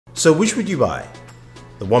So which would you buy?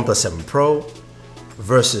 The OnePlus 7 Pro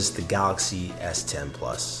versus the Galaxy S10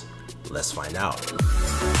 Plus? Let's find out.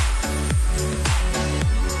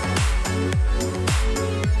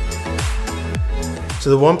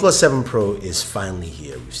 So the OnePlus 7 Pro is finally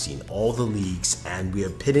here. We've seen all the leaks and we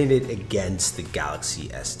are pitting it against the Galaxy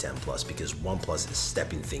S10 Plus because OnePlus is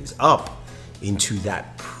stepping things up into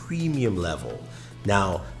that premium level.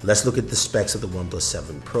 Now, let's look at the specs of the OnePlus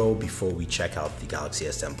 7 Pro before we check out the Galaxy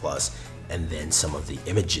S10 Plus and then some of the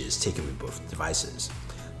images taken with both devices.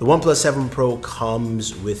 The OnePlus 7 Pro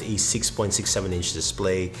comes with a 6.67-inch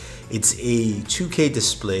display. It's a 2K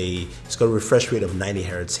display. It's got a refresh rate of 90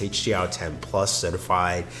 Hz, HDR10 Plus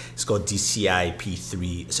certified. It's got DCI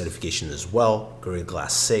P3 certification as well, Gorilla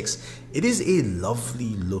Glass 6. It is a lovely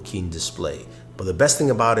looking display. But the best thing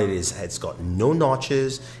about it is it's got no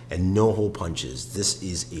notches and no hole punches. This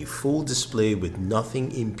is a full display with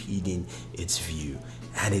nothing impeding its view,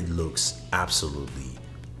 and it looks absolutely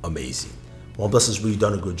amazing. OnePlus has really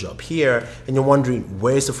done a good job here, and you're wondering,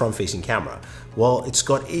 where's the front-facing camera? Well, it's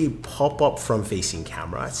got a pop-up front-facing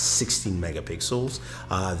camera at 16 megapixels.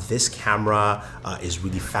 This camera is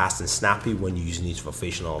really fast and snappy when you're using it for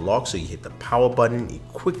facial unlock. So you hit the power button, it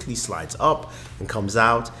quickly slides up and comes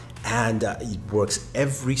out, and it works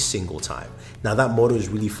every single time. Now that motor is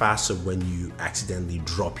really fast, so when you accidentally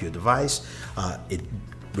drop your device, it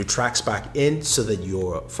retracts back in so that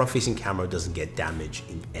your front-facing camera doesn't get damaged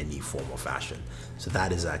in any form or fashion. So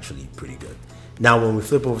that is actually pretty good. Now when we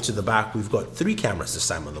flip over to the back, we've got 3 cameras this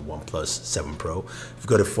time on the OnePlus 7 Pro. We've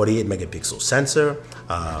got a 48 megapixel sensor,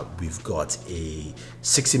 we've got a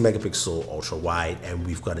 60 megapixel ultra wide, and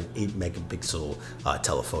we've got an 8 megapixel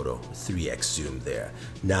telephoto, 3x zoom there.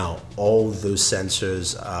 Now all those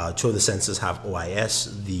sensors, 2 of the sensors have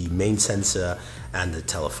OIS, the main sensor and the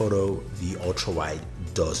telephoto. The ultra wide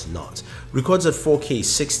does not. Records at 4K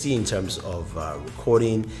 60 in terms of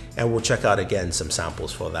recording, and we'll check out again some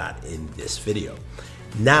samples for that in this video.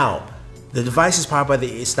 Now, the device is powered by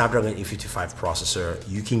the Snapdragon 855 processor.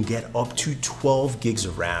 You can get up to 12 gigs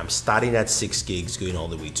of RAM, starting at 6 gigs, going all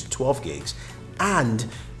the way to 12 gigs. And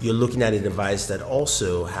you're looking at a device that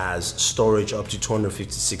also has storage up to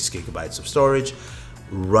 256 gigabytes of storage,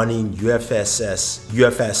 running UFS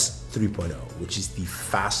 3.0, which is the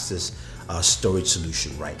fastest storage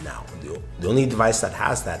solution right now. The only device that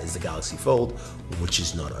has that is the Galaxy Fold, which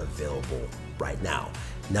is not available right now.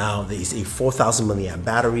 Now there is a 4,000 milliamp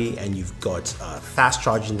battery, and you've got fast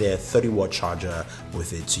charging there, 30-watt charger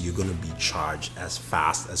with it, so you're going to be charged as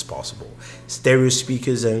fast as possible. Stereo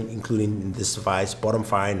speakers are included in this device, bottom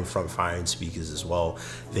firing and front firing speakers as well.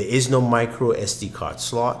 There is no micro SD card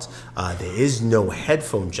slot. There is no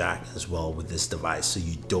headphone jack as well with this device, so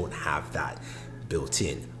you don't have that built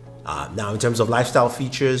in. Now in terms of lifestyle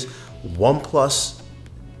features, OnePlus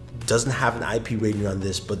doesn't have an IP rating on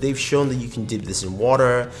this, but they've shown that you can dip this in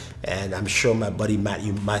water, and I'm sure my buddy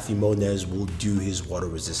Matthew Monez will do his water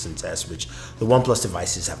resistant test, which the OnePlus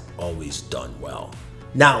devices have always done well.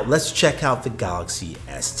 Now let's check out the Galaxy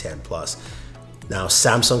S10 Plus. Now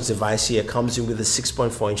Samsung's device here comes in with a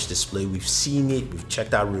 6.4-inch display. We've seen it, we've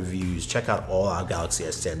checked out reviews, check out all our Galaxy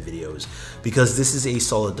S10 videos, because this is a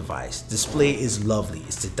solid device. Display is lovely.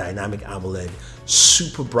 It's the dynamic AMOLED,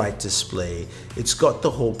 super bright display. It's got the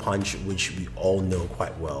hole punch, which we all know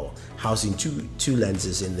quite well. Housing two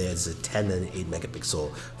lenses in there. There's a 10 and 8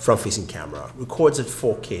 megapixel front-facing camera. Records at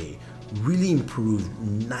 4K. Really improved,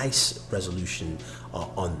 nice resolution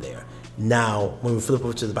on there. Now, when we flip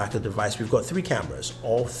over to the back of the device, we've got 3 cameras.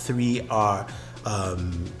 All 3 are,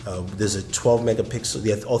 there's a 12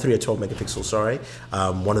 megapixel, all 3 are 12 megapixels, sorry.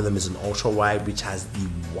 One of them is an ultra wide, which has the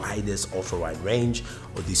widest ultra wide range.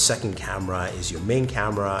 Or the second camera is your main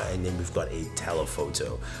camera, and then we've got a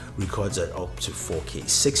telephoto. Records at up to 4K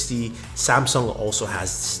 60. Samsung also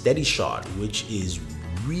has steady shot, which is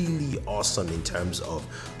really awesome in terms of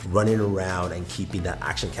running around and keeping that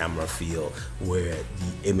action camera feel where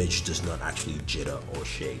the image does not actually jitter or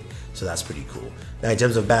shake. So that's pretty cool. Now in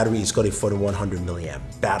terms of battery, it's got a 4100 milliamp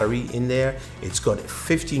battery in there. It's got a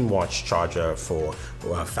 15 watts charger for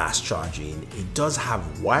fast charging. It does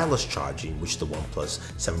have wireless charging, which the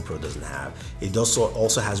OnePlus 7 Pro doesn't have. It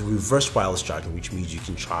also has reverse wireless charging, which means you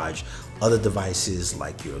can charge other devices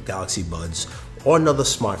like your Galaxy Buds or another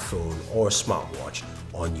smartphone or smartwatch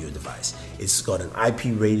on your device. It's got an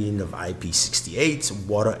IP rating of IP68,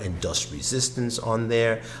 water and dust resistance on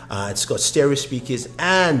there. It's got stereo speakers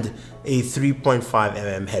and a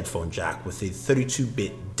 3.5mm headphone jack with a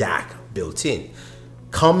 32-bit DAC built in.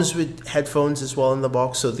 Comes with headphones as well in the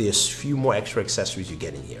box, so there's a few more extra accessories you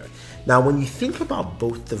get in here. Now, when you think about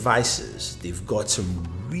both devices, they've got some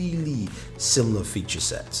really similar feature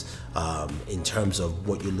sets in terms of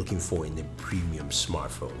what you're looking for in a premium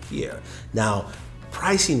smartphone here. Now,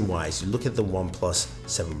 pricing wise, you look at the OnePlus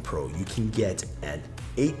 7 Pro, you can get an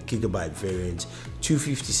 8GB variant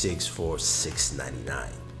 256 for $699.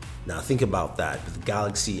 Now think about that. With the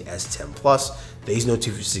Galaxy S10 Plus, there is no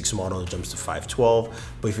 256 model, it jumps to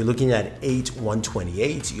 512. But if you're looking at 8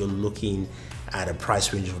 128, you're looking at a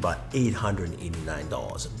price range of about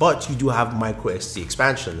 $889. But you do have micro SD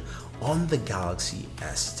expansion on the Galaxy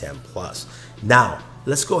S10 Plus. Now,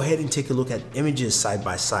 let's go ahead and take a look at images side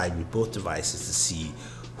by side with both devices to see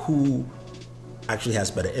who actually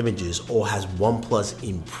has better images, or has OnePlus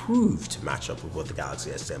improved to match up with what the Galaxy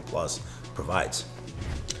S10 Plus provides.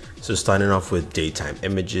 So starting off with daytime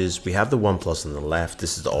images, we have the OnePlus on the left,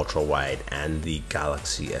 this is the ultra wide, and the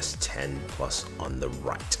Galaxy S10 Plus on the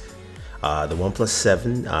right. The OnePlus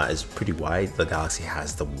 7 is pretty wide. The Galaxy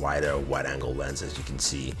has the wider wide angle lens, as you can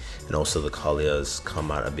see, and also the colors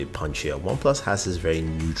come out a bit punchier. OnePlus has this very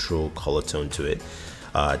neutral color tone to it.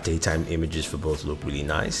 Daytime images for both look really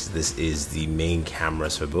nice. This is the main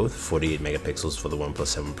cameras for both, 48 megapixels for the OnePlus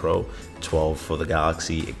 7 Pro, 12 for the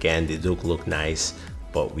Galaxy. Again, they do look nice,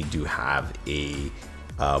 but we do have a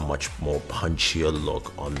much more punchier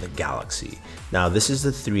look on the Galaxy. Now this is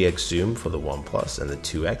the 3x zoom for the OnePlus and the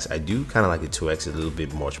 2x. I do kind of like the 2x, a little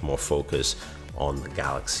bit much more focus on the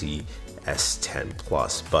Galaxy S10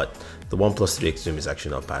 Plus, but the OnePlus 3x zoom is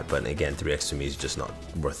actually not bad, but again 3x to me is just not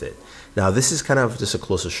worth it. Now this is kind of just a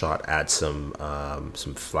closer shot at some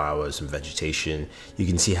flowers, some vegetation. You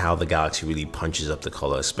can see how the Galaxy really punches up the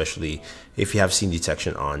color, especially if you have scene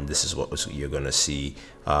detection on. This is what you're going to see.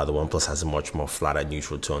 The OnePlus has a much more flatter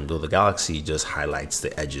neutral tone, though the Galaxy just highlights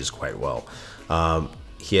the edges quite well.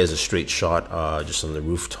 Here's a straight shot just on the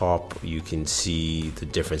rooftop. You can see the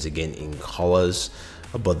difference again in colors,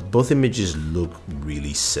 but both images look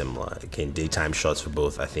really similar. Again, daytime shots for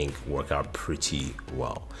both I think work out pretty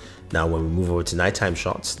well. Now when we move over to nighttime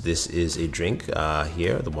shots, this is a drink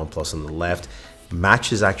here. The OnePlus on the left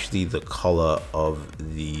matches actually the color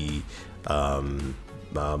of the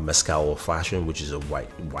mezcal fashion, which is a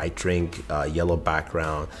white drink, yellow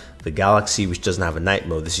background. The Galaxy, which doesn't have a night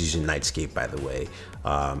mode, this is using Nightscape by the way,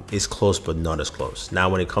 is close but not as close. Now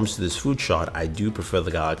when it comes to this food shot, I do prefer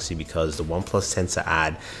the Galaxy because the OnePlus tends to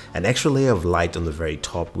add an extra layer of light on the very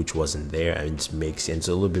top, which wasn't there, and it makes it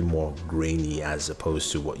a little bit more grainy as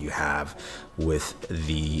opposed to what you have with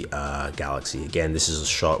the Galaxy. Again, this is a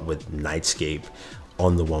shot with Nightscape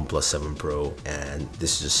on the OnePlus 7 Pro, and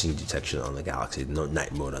this is a scene detection on the Galaxy, no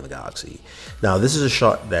night mode on the Galaxy. Now this is a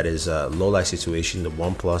shot that is a low light situation. The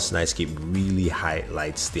OnePlus Nightscape really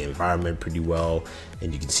highlights the environment pretty well,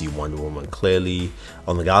 and you can see Wonder Woman clearly.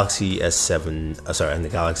 On the Galaxy S7, and the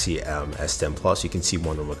Galaxy S10 Plus, you can see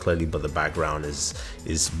Wonder Woman clearly, but the background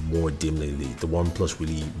is more dimly lit. The OnePlus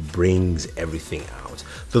really brings everything out.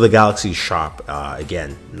 So the Galaxy is sharp,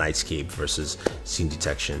 again, Nightscape versus scene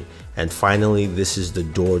detection. And finally, this is the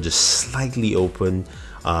door just slightly open.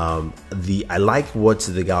 I like what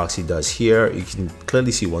the Galaxy does here. You can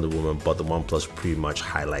clearly see Wonder Woman, but the OnePlus pretty much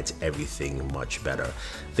highlights everything much better.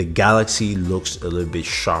 The Galaxy looks a little bit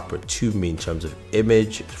sharper to me in terms of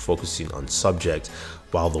image, focusing on subject,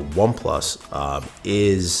 while the OnePlus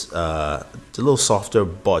is a little softer,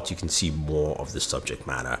 but you can see more of the subject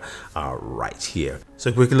matter right here.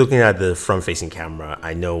 So quickly looking at the front-facing camera,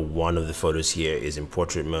 I know one of the photos here is in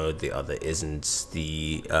portrait mode, the other isn't.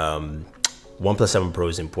 The OnePlus 7 Pro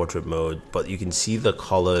is in portrait mode, but you can see the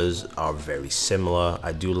colors are very similar.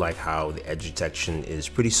 I do like how the edge detection is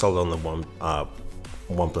pretty solid on the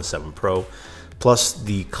OnePlus 7 Pro. Plus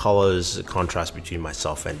the colors, the contrast between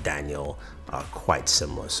myself and Daniel are quite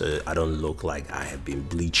similar, so I don't look like I have been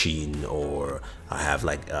bleaching or I have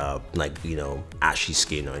like you know, ashy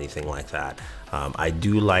skin or anything like that. I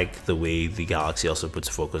do like the way the Galaxy also puts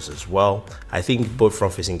focus as well. I think both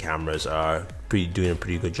front-facing cameras are doing a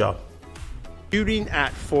pretty good job. Shooting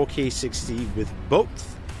at 4K 60 with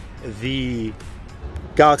both the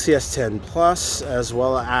Galaxy S10 Plus as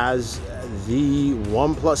well as the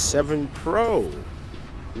OnePlus 7 Pro.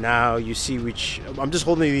 Now you see which, I'm just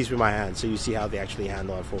holding these with my hand so you see how they actually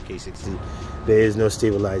handle at 4K 60. There is no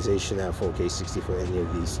stabilization at 4K 60 for any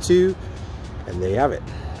of these two, and there you have it.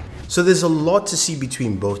 So there's a lot to see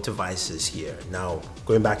between both devices here. Now,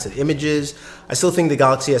 going back to the images, I still think the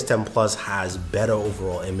Galaxy S10 Plus has better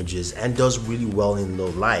overall images and does really well in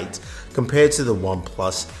low light compared to the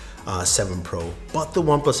OnePlus 7 Pro. But the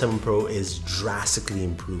OnePlus 7 Pro is drastically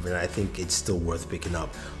improved, and I think it's still worth picking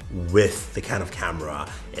up with the kind of camera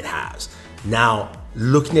it has. Now,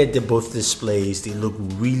 looking at both displays, they look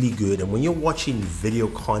really good. And when you're watching video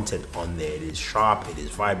content on there, it is sharp, it is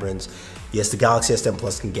vibrant. Yes, the Galaxy S10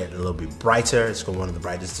 Plus can get a little bit brighter. It's got one of the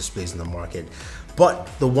brightest displays in the market. But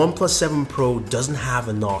the OnePlus 7 Pro doesn't have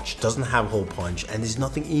a notch, doesn't have hole punch, and there's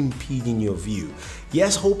nothing impeding your view.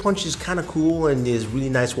 Yes, hole punch is kind of cool and there's really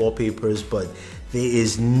nice wallpapers, but there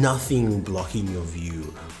is nothing blocking your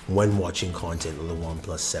view when watching content on the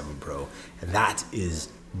OnePlus 7 Pro. And that is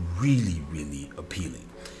really, really appealing.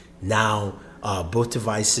 Now, both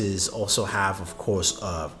devices also have, of course,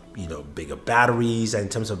 bigger batteries. And in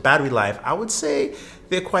terms of battery life, I would say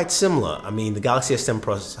they're quite similar. I mean, the Galaxy S10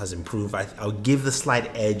 Plus has improved. I'll give the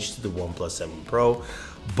slight edge to the OnePlus 7 Pro,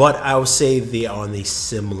 but I would say they are on a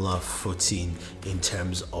similar footing in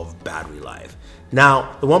terms of battery life.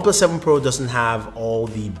 Now, the OnePlus 7 Pro doesn't have all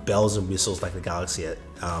the bells and whistles like the Galaxy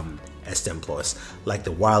S10 Plus, like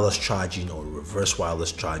the wireless charging or reverse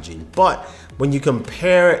wireless charging. But when you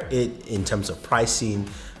compare it in terms of pricing,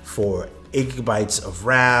 for 8 gigabytes of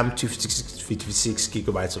RAM, 256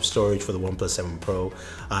 gigabytes of storage for the OnePlus 7 Pro,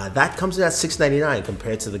 that comes in at $699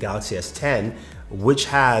 compared to the Galaxy S10, which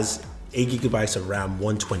has 8 gigabytes of RAM,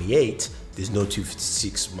 128. There's no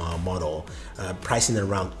 256 model, pricing at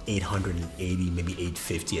around $880, maybe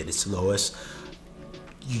 $850 at its lowest.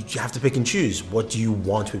 You have to pick and choose. What do you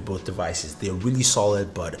want with both devices? They're really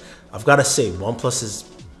solid, but I've got to say, OnePlus has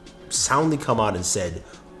soundly come out and said,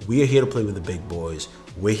 we are here to play with the big boys.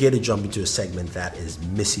 We're here to jump into a segment that is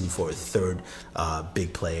missing for a third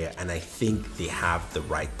big player, and I think they have the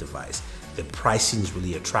right device. The pricing is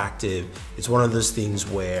really attractive. It's one of those things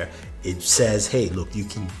where it says, hey, look, you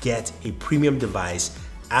can get a premium device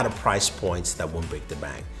at a price point that won't break the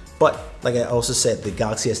bank. But like I also said, the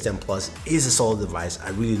Galaxy S10 Plus is a solid device. I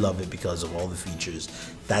really love it because of all the features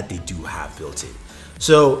that they do have built in.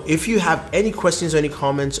 So if you have any questions or any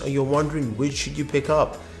comments, or you're wondering which should you pick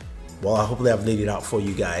up, well, hopefully I've laid it out for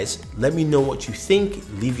you guys. Let me know what you think.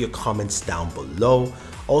 Leave your comments down below.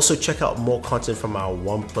 Also, check out more content from our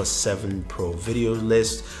OnePlus 7 Pro video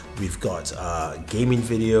list. We've got gaming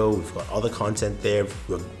video, we've got other content there.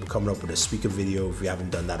 We're coming up with a speaker video if you haven't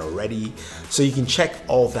done that already. So you can check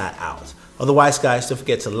all that out. Otherwise, guys, don't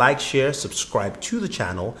forget to like, share, subscribe to the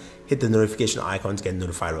channel, hit the notification icon to get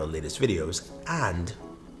notified of our latest videos, and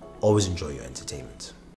always enjoy your entertainment.